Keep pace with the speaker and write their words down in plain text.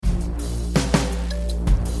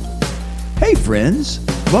Hey friends,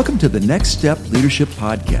 welcome to the Next Step Leadership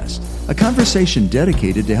Podcast, a conversation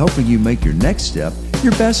dedicated to helping you make your next step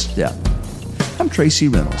your best step. I'm Tracy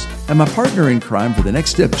Reynolds, and my partner in crime for the Next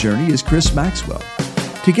Step journey is Chris Maxwell.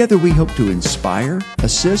 Together we hope to inspire,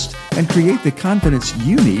 assist, and create the confidence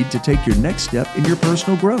you need to take your next step in your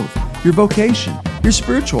personal growth, your vocation, your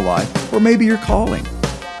spiritual life, or maybe your calling.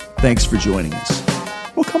 Thanks for joining us.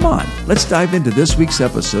 Well, come on, let's dive into this week's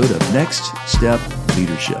episode of Next Step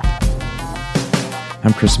Leadership.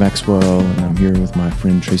 I'm Chris Maxwell, and I'm here with my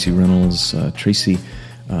friend Tracy Reynolds. Tracy,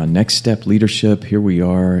 Next Step Leadership, here we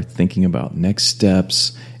are thinking about next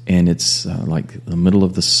steps, and it's like the middle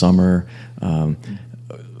of the summer.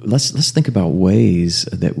 Let's think about ways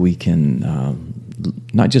that we can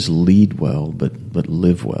not just lead well, but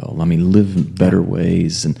live well. I mean, live in better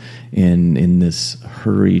ways, and in this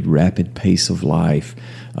hurried, rapid pace of life,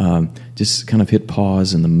 just kind of hit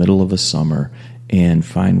pause in the middle of a summer and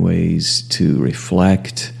find ways to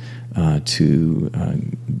reflect, to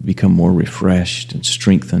become more refreshed and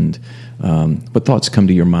strengthened. What thoughts come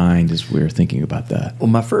to your mind as we're thinking about that? Well,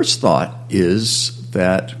 my first thought is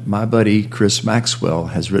that my buddy Chris Maxwell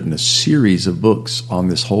has written a series of books on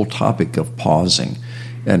this whole topic of pausing.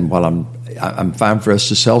 And while I'm fine for us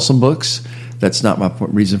to sell some books, that's not my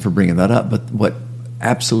reason for bringing that up. But what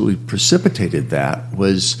absolutely precipitated that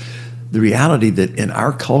was the reality that in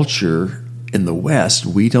our culture in the West,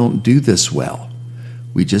 we don't do this well.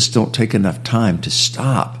 We just don't take enough time to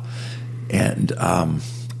stop. And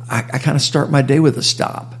I kind of start my day with a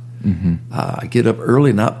stop. Mm-hmm. I get up early,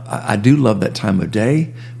 and I do love that time of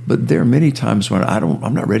day, but there are many times when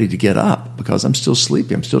I'm not ready to get up because I'm still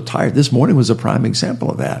sleepy. I'm still tired. This morning was a prime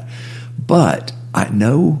example of that. But I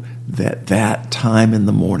know that time in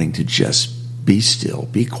the morning to just be still,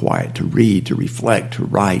 be quiet, to read, to reflect, to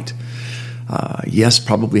write, yes,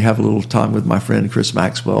 probably have a little time with my friend Chris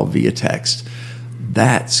Maxwell via text.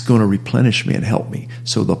 That's going to replenish me and help me.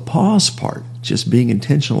 So the pause part, just being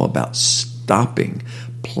intentional about stopping,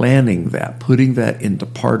 planning that, putting that into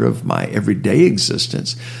part of my everyday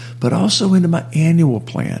existence, but also into my annual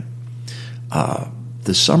plan.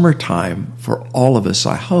 The summertime for all of us,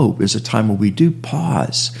 I hope, is a time when we do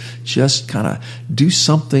pause, just kind of do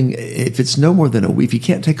something. If it's no more than a week, if you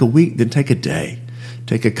can't take a week, then take a day.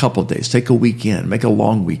 Take a couple days, take a weekend, make a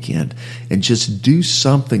long weekend, and just do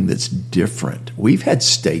something that's different. We've had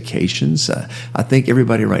staycations. I think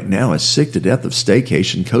everybody right now is sick to death of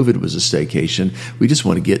staycation. COVID was a staycation. We just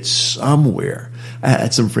want to get somewhere. I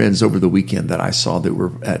had some friends over the weekend that I saw that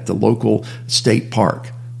were at the local state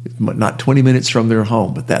park, not 20 minutes from their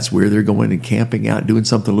home, but that's where they're going and camping out, doing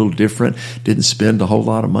something a little different. Didn't spend a whole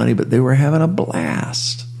lot of money, but they were having a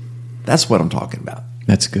blast. That's what I'm talking about.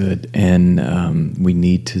 That's good, and we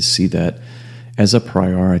need to see that as a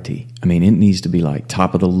priority. I mean, it needs to be like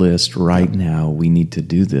top of the list right now. We need to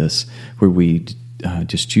do this where we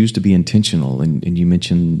just choose to be intentional. And you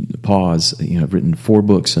mentioned pause. I've written 4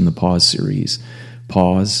 books in the pause series.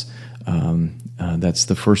 Pause, that's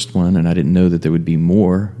the first one, and I didn't know that there would be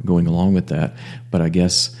more going along with that, but I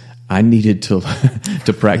guess I needed to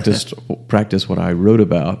practice what I wrote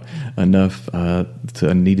about enough. I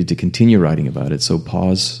needed to continue writing about it. So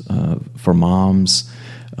pause for moms,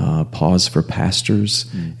 pause for pastors,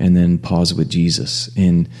 and then pause with Jesus.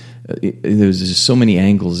 And there's just so many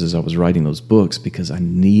angles as I was writing those books because I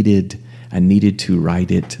needed to write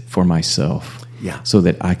it for myself. Yeah. So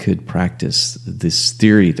that I could practice this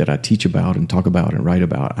theory that I teach about and talk about and write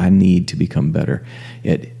about. I need to become better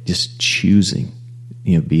at just choosing.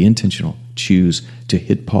 Be intentional. Choose to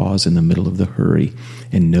hit pause in the middle of the hurry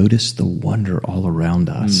and notice the wonder all around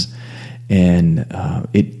us. And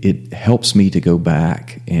it helps me to go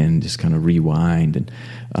back and just kind of rewind.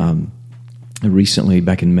 And recently,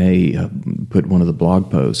 back in May, put one of the blog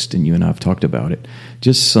posts, and you and I have talked about it.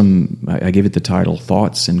 I gave it the title,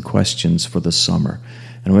 Thoughts and Questions for the Summer.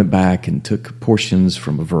 And I went back and took portions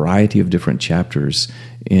from a variety of different chapters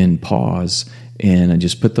in Pause, and I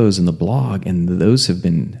just put those in the blog, and those have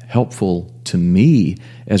been helpful to me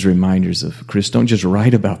as reminders of, Chris, don't just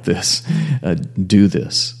write about this, do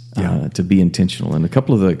this, to be intentional. And a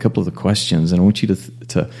couple of the questions, and I want you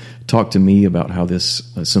to talk to me about how this,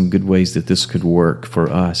 some good ways that this could work for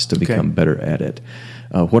us to become better at it.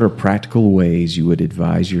 What are practical ways you would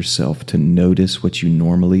advise yourself to notice what you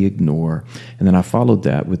normally ignore? And then I followed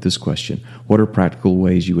that with this question. What are practical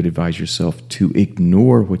ways you would advise yourself to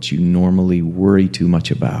ignore what you normally worry too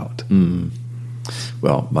much about?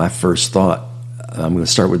 Well, my first thought, I'm going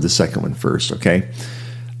to start with the second one first, okay?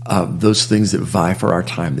 Those things that vie for our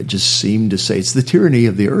time that just seem to say, it's the tyranny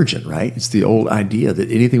of the urgent, right? It's the old idea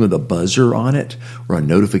that anything with a buzzer on it or a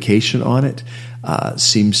notification on it,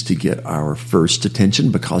 seems to get our first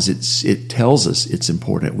attention because it tells us it's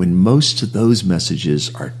important when most of those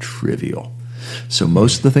messages are trivial. So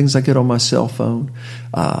most of the things I get on my cell phone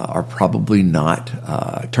are probably not,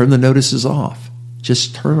 turn the notices off.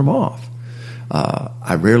 Just turn them off.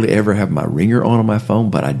 I rarely ever have my ringer on my phone,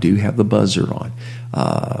 but I do have the buzzer on,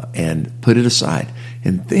 and put it aside.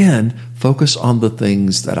 And then focus on the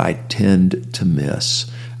things that I tend to miss.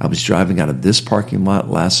 I was driving out of this parking lot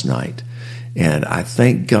last night, and I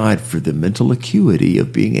thank God for the mental acuity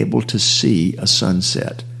of being able to see a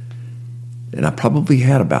sunset. And I probably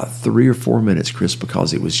had about 3 or 4 minutes, Chris,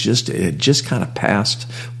 because it had just kind of passed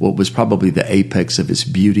what was probably the apex of its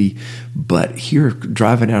beauty. But here,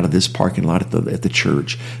 driving out of this parking lot at the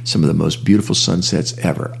church, some of the most beautiful sunsets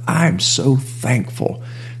ever. I'm so thankful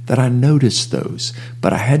that I noticed those.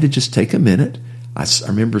 But I had to just take a minute. I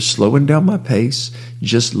remember slowing down my pace,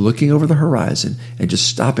 just looking over the horizon and just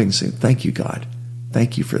stopping and saying, thank you, God.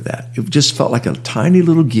 Thank you for that. It just felt like a tiny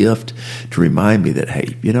little gift to remind me that,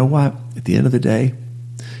 hey, you know what? At the end of the day,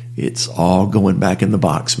 it's all going back in the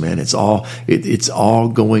box, man. It's all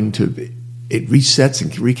going to, it resets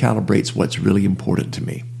and recalibrates what's really important to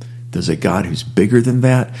me. There's a God who's bigger than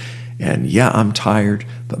that. And yeah, I'm tired,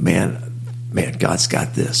 but man, God's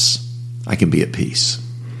got this. I can be at peace.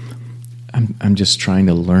 I'm just trying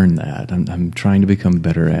to learn that. I'm trying to become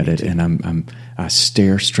better at it, and I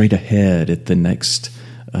stare straight ahead at the next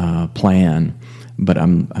plan. But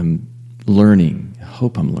I'm learning. I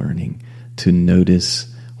hope I'm learning to notice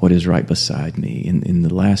what is right beside me. In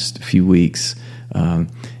the last few weeks,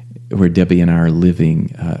 where Debbie and I are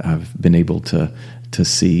living, I've been able to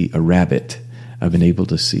see a rabbit. I've been able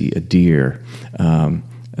to see a deer.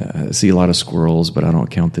 I see a lot of squirrels, but I don't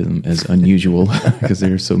count them as unusual because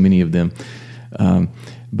there are so many of them.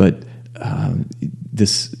 But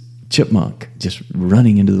this chipmunk just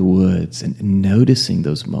running into the woods and noticing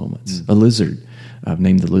those moments. A lizard. I've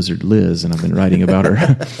named the lizard Liz, and I've been writing about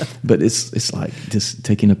her. But it's like just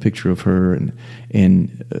taking a picture of her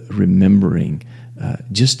and remembering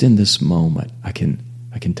just in this moment, I can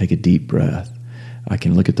take a deep breath. I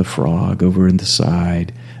can look at the frog over in the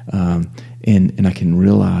side, and I can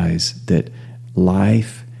realize that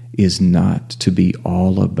life is not to be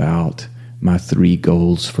all about my 3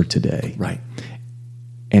 goals for today. Right.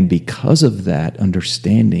 And because of that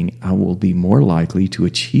understanding, I will be more likely to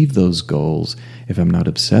achieve those goals if I'm not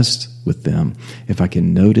obsessed with them. If I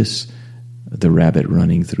can notice the rabbit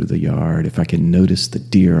running through the yard, if I can notice the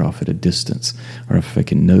deer off at a distance, or if I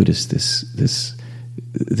can notice this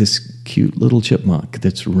cute little chipmunk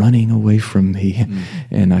that's running away from me,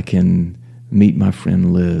 and I can meet my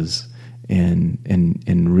friend Liz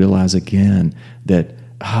and realize again that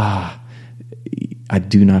I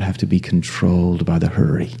do not have to be controlled by the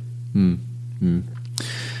hurry.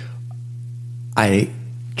 I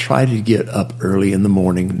try to get up early in the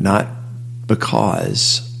morning, not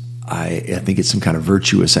because I think it's some kind of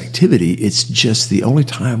virtuous activity. It's just the only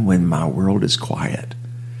time when my world is quiet.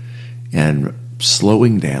 And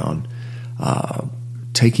slowing down,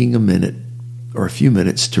 taking a minute or a few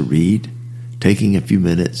minutes to read, taking a few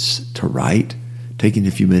minutes to write, taking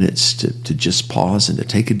a few minutes to just pause and to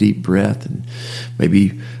take a deep breath and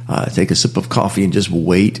maybe take a sip of coffee and just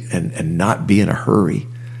wait and not be in a hurry.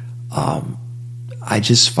 I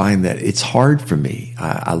just find that it's hard for me.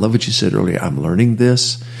 I love what you said earlier. I'm learning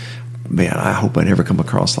this. Man, I hope I never come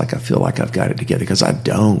across like I feel like I've got it together, because I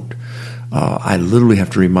don't. I literally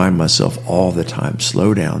have to remind myself all the time,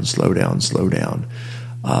 slow down, slow down, slow down.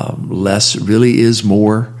 Less really is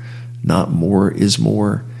more, not more is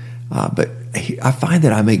more. But I find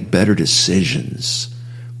that I make better decisions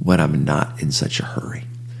when I'm not in such a hurry.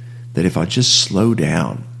 That if I just slow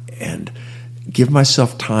down and give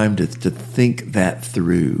myself time to think that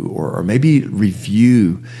through, or maybe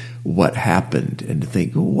review what happened and to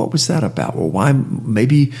think, well, what was that about? Well,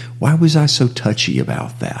 why was I so touchy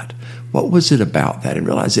about that? What was it about that? And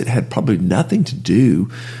realize it had probably nothing to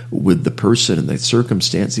do with the person and the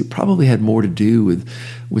circumstance. It probably had more to do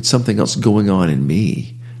with something else going on in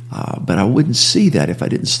me. But I wouldn't see that if I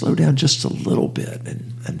didn't slow down just a little bit.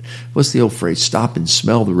 And what's the old phrase? Stop and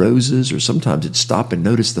smell the roses, or sometimes it's stop and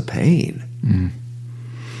notice the pain.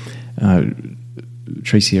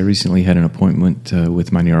 Tracy, I recently had an appointment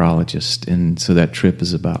with my neurologist, and so that trip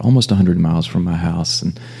is about almost 100 miles from my house.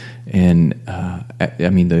 And I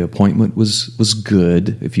mean, the appointment was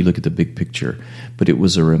good if you look at the big picture, but it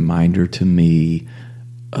was a reminder to me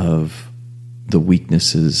of the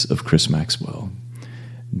weaknesses of Chris Maxwell,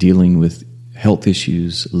 dealing with health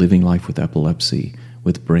issues, living life with epilepsy,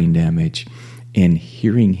 with brain damage, and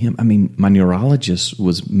hearing him. I mean, my neurologist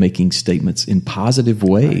was making statements in positive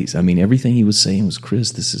ways. I mean, everything he was saying was,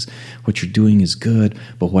 Chris, this is what you're doing is good.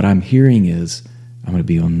 But what I'm hearing is, I'm going to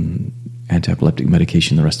be on anti-epileptic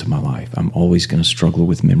medication the rest of my life. I'm always going to struggle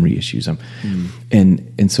with memory issues.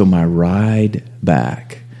 And so my ride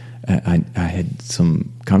back, I had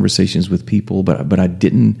some conversations with people, but I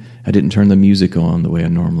didn't turn the music on the way I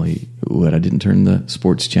normally would. I didn't turn the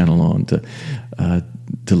sports channel on to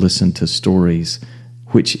listen to stories,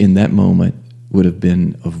 which in that moment would have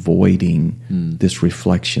been avoiding this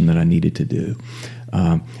reflection that I needed to do.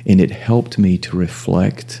 And it helped me to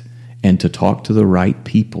reflect and to talk to the right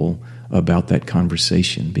people about that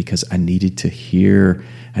conversation, because I needed to hear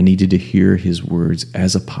his words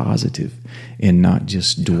as a positive and not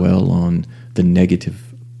just dwell on the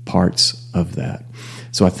negative parts of that.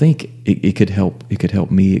 So I think it could help. It could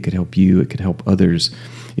help me. It could help you. It could help others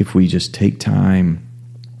if we just take time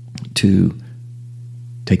to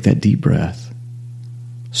take that deep breath,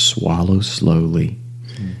 swallow slowly,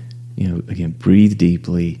 again, breathe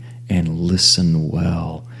deeply and listen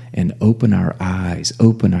well. And open our eyes,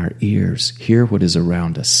 open our ears, hear what is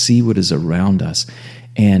around us, see what is around us,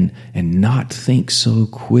 and not think so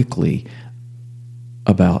quickly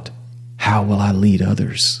about how will I lead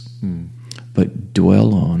others, but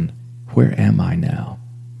dwell on, where am I now?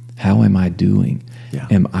 How am I doing? Yeah.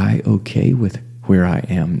 Am I okay with where I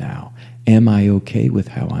am now? Am I okay with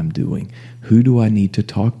how I'm doing? Who do I need to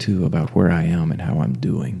talk to about where I am and how I'm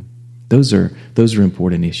doing? Those are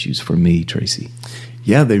important issues for me, Tracy.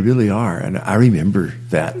 Yeah, they really are. And I remember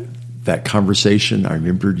that conversation. I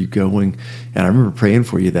remembered you going, and I remember praying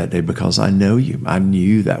for you that day, because I know you. I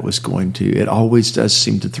knew that was going to, it always does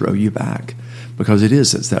seem to throw you back, because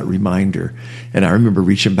it's that reminder. And I remember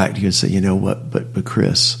reaching back to you and saying, you know what, but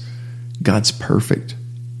Chris, God's perfect.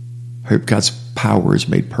 God's power is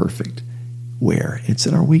made perfect. Where? It's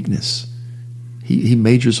in our weakness. He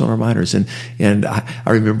majors on our minors. And I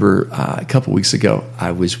remember a couple weeks ago,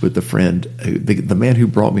 I was with a friend. The man who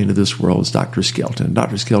brought me into this world is Dr. Skelton.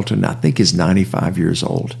 Dr. Skelton, I think, is 95 years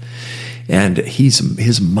old. And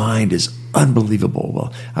his mind is unbelievable.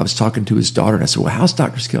 Well, I was talking to his daughter, and I said, well, how's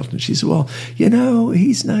Dr. Skelton? She said, well,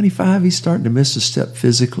 he's 95. He's starting to miss a step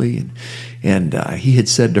physically. And he had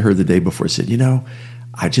said to her the day before, said,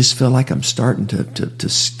 I just feel like I'm starting to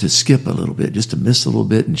skip a little bit, just to miss a little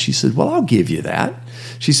bit. And she said, well, I'll give you that.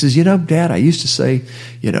 She says, Dad, I used to say,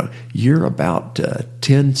 you're about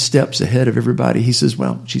 10 steps ahead of everybody. She says,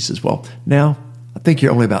 well, now I think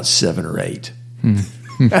you're only about 7 or 8. And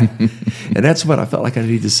that's what I felt like I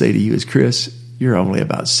needed to say to you is, Chris, you're only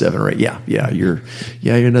about 7 or 8. Yeah, you're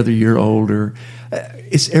another year older.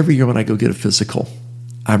 It's every year when I go get a physical,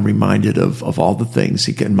 I'm reminded of all the things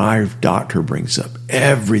my doctor brings up,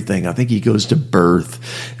 everything. I think he goes to birth.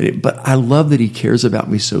 But I love that he cares about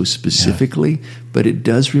me so specifically, but it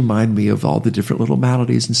does remind me of all the different little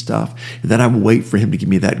maladies and stuff. And then I wait for him to give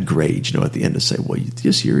me that grade, at the end to say, well,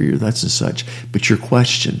 this year, that's and such. But your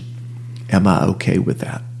question, am I okay with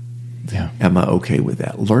that? Yeah. Am I okay with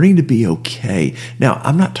that? Learning to be okay. Now,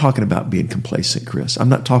 I'm not talking about being complacent, Chris. I'm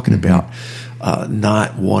not talking about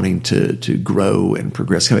not wanting to grow and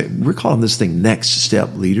progress. We're calling this thing next step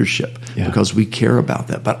leadership because we care about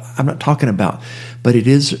that. But I'm not talking about, but it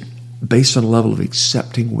is based on a level of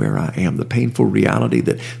accepting where I am, the painful reality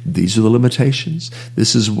that these are the limitations.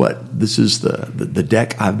 This is the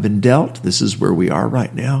deck I've been dealt. This is where we are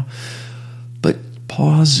right now. But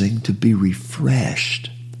pausing to be refreshed.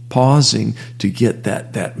 Pausing to get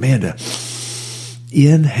that to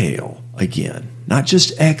inhale again, not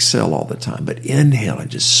just exhale all the time, but inhale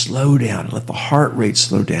and just slow down and let the heart rate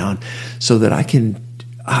slow down so that I can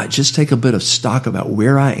just take a bit of stock about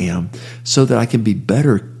where I am so that I can be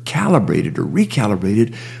better calibrated or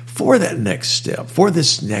recalibrated for that next step, for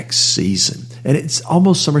this next season. And it's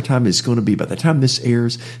almost summertime is going to be, by the time this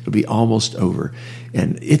airs, it'll be almost over.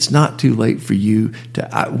 And it's not too late for you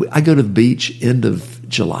I go to the beach end of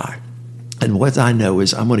July. And what I know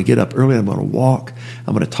is I'm going to get up early. I'm going to walk.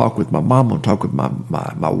 I'm going to talk with my mom. I'm going to talk with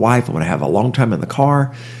my wife. I'm going to have a long time in the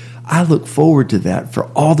car. I look forward to that for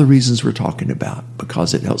all the reasons we're talking about,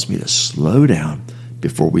 because it helps me to slow down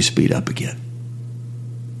before we speed up again.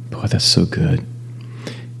 Boy, that's so good.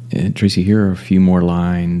 And Tracy, here are a few more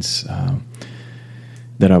lines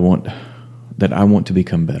that I want to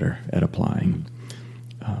become better at applying.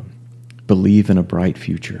 Believe in a bright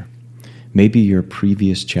future. Maybe your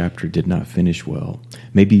previous chapter did not finish well.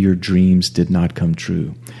 Maybe your dreams did not come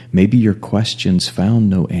true. Maybe your questions found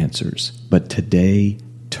no answers. But today,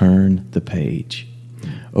 turn the page.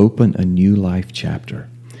 Open a new life chapter.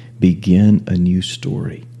 Begin a new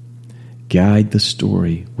story. Guide the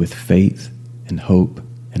story with faith and hope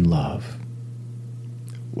and love.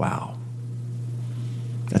 Wow.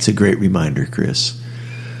 That's a great reminder, Chris.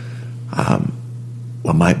 I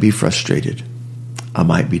might be frustrated. I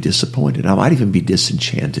might be disappointed. I might even be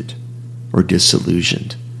disenchanted or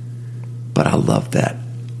disillusioned. But I love that.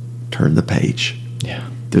 Turn the page. Yeah.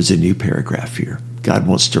 There's a new paragraph here. God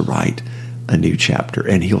wants to write a new chapter,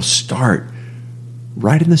 and he'll start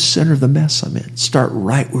right in the center of the mess I'm in. Start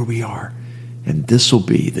right where we are. And this will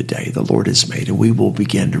be the day the Lord has made, and we will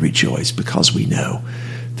begin to rejoice because we know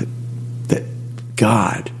that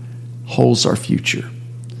God holds our future,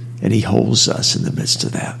 and he holds us in the midst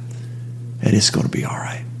of that. And it's going to be all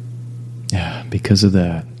right. Yeah, because of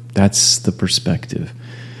that, that's the perspective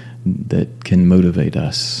that can motivate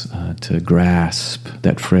us to grasp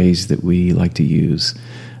that phrase that we like to use,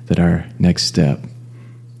 that our next step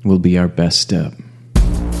will be our best step.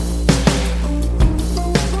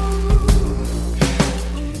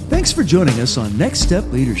 Thanks for joining us on Next Step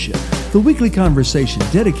Leadership, the weekly conversation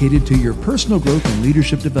dedicated to your personal growth and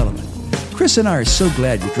leadership development. Chris and I are so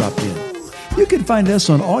glad you dropped in. You can find us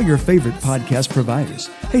on all your favorite podcast providers.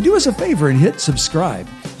 Hey, do us a favor and hit subscribe.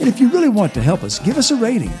 And if you really want to help us, give us a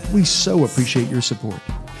rating. We so appreciate your support.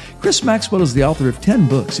 Chris Maxwell is the author of 10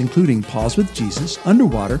 books, including Pause with Jesus,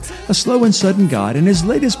 Underwater, A Slow and Sudden God, and his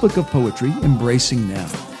latest book of poetry, Embracing Now.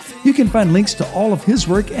 You can find links to all of his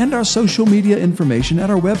work and our social media information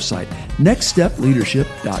at our website,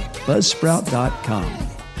 nextstepleadership.buzzsprout.com.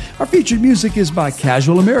 Our featured music is by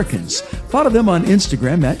Casual Americans. Follow them on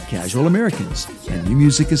Instagram at Casual Americans, and new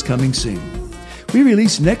music is coming soon. We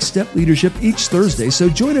release Next Step Leadership each Thursday, so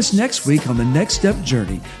join us next week on the Next Step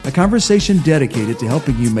Journey, a conversation dedicated to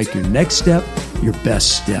helping you make your next step your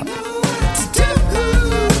best step.